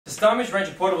The Starmix range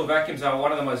of portable vacuums are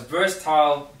one of the most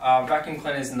versatile vacuum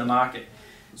cleaners in the market.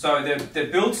 So they're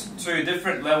built to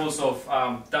different levels of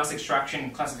dust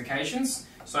extraction classifications.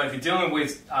 So if you're dealing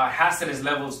with hazardous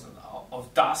levels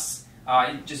of dust,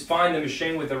 you just find the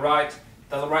machine with the right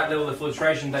level of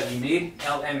filtration that you need,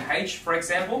 LMH for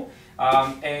example,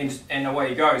 and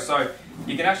away you go. So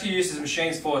you can actually use these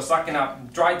machines for sucking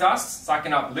up dry dust,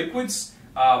 sucking up liquids,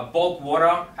 bulk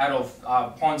water out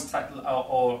of ponds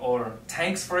or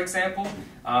tanks, for example.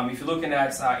 If you're looking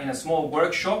at in a small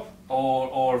workshop,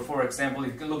 or for example,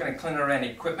 if you're looking at cleaning around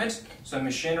equipment, so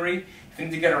machinery, if you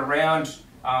need to get around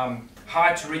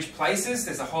hard to reach places,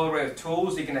 there's a whole array of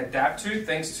tools you can adapt to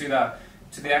thanks to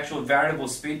the actual variable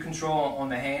speed control on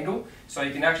the handle. So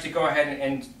you can actually go ahead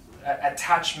and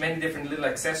attach many different little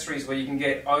accessories where you can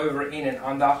get over, in and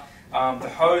under. The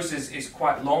hose is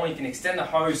quite long. You can extend the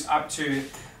hose up to,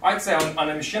 I'd say on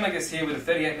a machine like this here with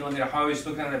a 38mm hose,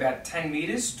 looking at about 10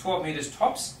 meters, 12 meters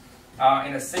tops,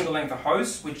 in a single length of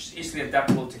hose, which is easily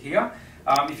adaptable to here.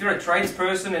 If you're a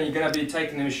tradesperson and you're going to be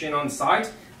taking the machine on site,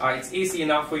 it's easy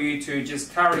enough for you to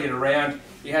just carry it around.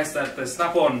 It has the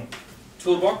snap-on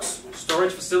toolbox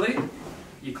storage facility.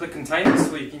 You click containers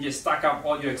where you can just stack up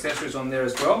all your accessories on there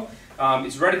as well.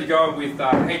 It's ready to go with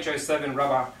HO7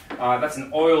 rubber. That's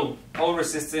an oil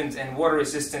resistant and water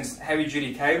resistant heavy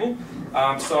duty cable.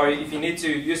 So if you need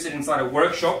to use it inside a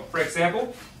workshop, for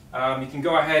example, you can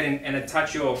go ahead and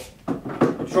attach your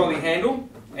trolley handle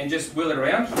and just wheel it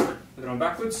around. Put it on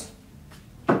backwards.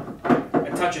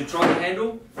 Attach your trolley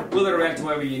handle, wheel it around to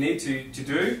wherever you need to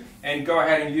do, and go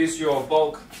ahead and use your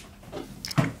bulk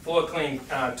floor cleaning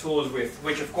tools with,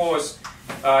 which of course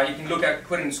you can look at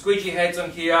putting squeegee heads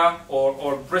on here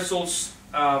or bristles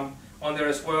on there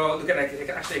as well. Look at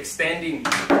actually extending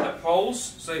the poles,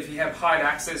 so if you have hide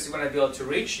access you want to be able to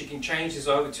reach, you can change this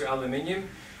over to aluminium,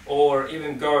 or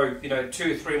even go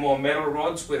 2 or 3 more metal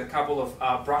rods with a couple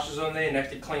of brushes on there and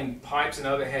actually clean pipes and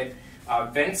overhead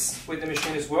vents with the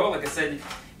machine as well. Like I said,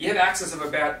 you have access of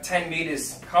about 10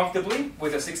 meters comfortably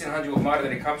with a 1600 watt motor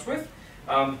that it comes with.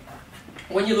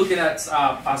 When you're looking at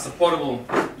a supportable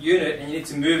unit and you need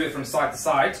to move it from side to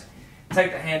side,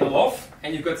 take the handle off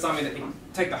and you've got something that you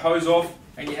take the hose off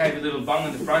and you have your little bung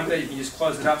in the front there. You can just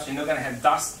close it up so you're not going to have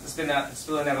dust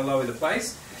spilling out all over the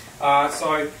place.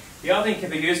 So the other thing it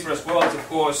can be used for as well is of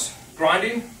course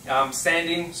grinding,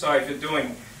 sanding. So if you're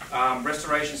doing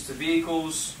restorations to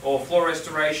vehicles or floor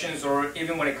restorations, or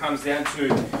even when it comes down to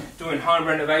doing home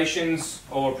renovations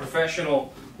or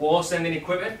professional wall sanding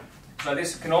equipment. So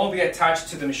this can all be attached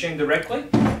to the machine directly.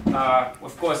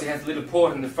 Of course it has a little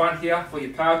port in the front here for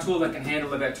your power tool that can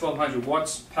handle about 1200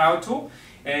 watts power tool,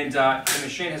 and the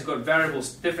machine has got variable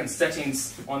different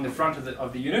settings on the front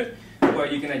of the unit where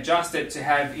you can adjust it to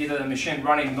have either the machine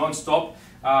running non-stop,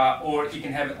 or you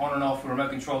can have it on and off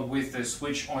remote controlled with the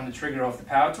switch on the trigger of the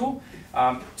power tool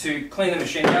to clean the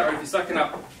machine out. Or if you're sucking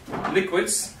up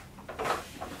liquids,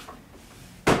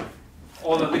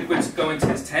 all the liquids go into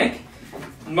this tank.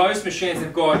 Most machines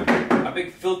have got a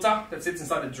big filter that sits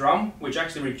inside the drum, which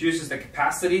actually reduces the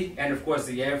capacity and of course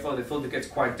the airflow. The filter gets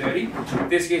quite dirty.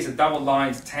 This here is a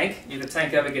double-lined tank. If the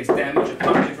tank ever gets damaged or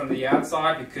punctured from the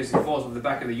outside because it falls off the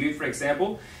back of the ute, for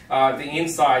example, the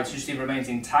inside usually remains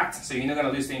intact, so you're not going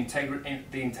to lose the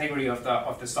integrity of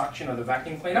the suction of the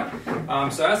vacuum cleaner.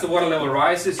 So as the water level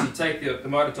rises, you take the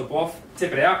motor top off,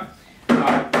 tip it out,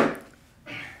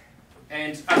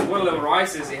 and as the water level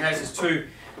rises, it has these 2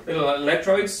 little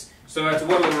electrodes. So as the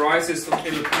water level rises,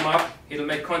 it'll come up, it'll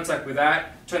make contact with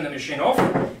that, turn the machine off,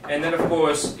 and then of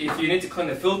course, if you need to clean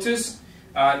the filters,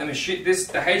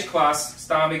 the H-Class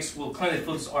Starmix will clean the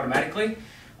filters automatically,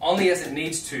 only as it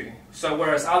needs to. So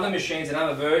whereas other machines and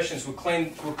other versions will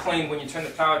clean when you turn the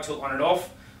power tool on and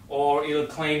off, or it'll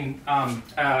clean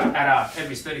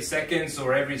every 30 seconds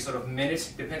or every sort of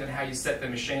minute, depending on how you set the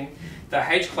machine. The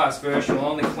H-Class version will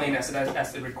only clean as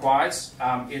it requires,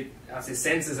 as it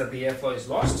senses that the airflow is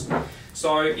lost.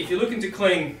 So if you're looking to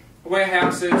clean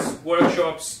warehouses,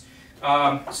 workshops,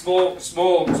 small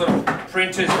sort of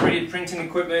printers, 3D printing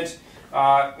equipment,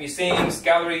 museums,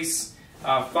 galleries,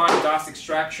 fine dust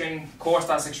extraction, coarse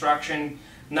dust extraction,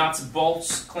 nuts,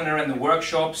 bolts, clean around the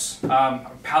workshops,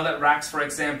 pallet racks for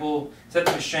example, set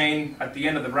the machine at the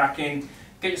end of the racking,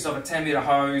 get yourself a 10 meter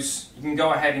hose, you can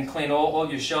go ahead and clean all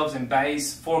your shelves and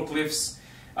bays, forklifts.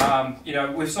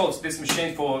 We've sold this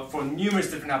machine for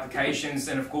numerous different applications,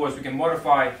 and of course we can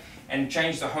modify and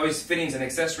change the hose fittings and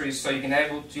accessories so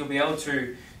you'll be able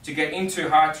to get into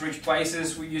hard to reach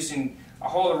places. We're using a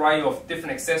whole array of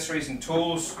different accessories and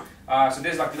tools. So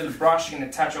there's like a little brush you can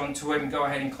attach onto it and go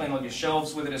ahead and clean all your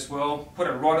shelves with it as well. Put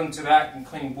a rod into that and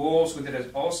clean walls with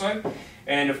it also.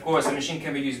 And of course the machine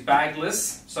can be used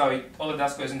bagless, so all the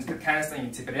dust goes into the canister and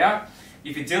you tip it out.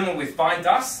 If you're dealing with fine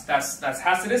dust, that's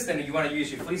hazardous, then you want to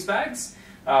use your fleece bags,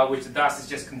 which the dust is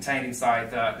just contained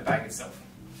inside the bag itself.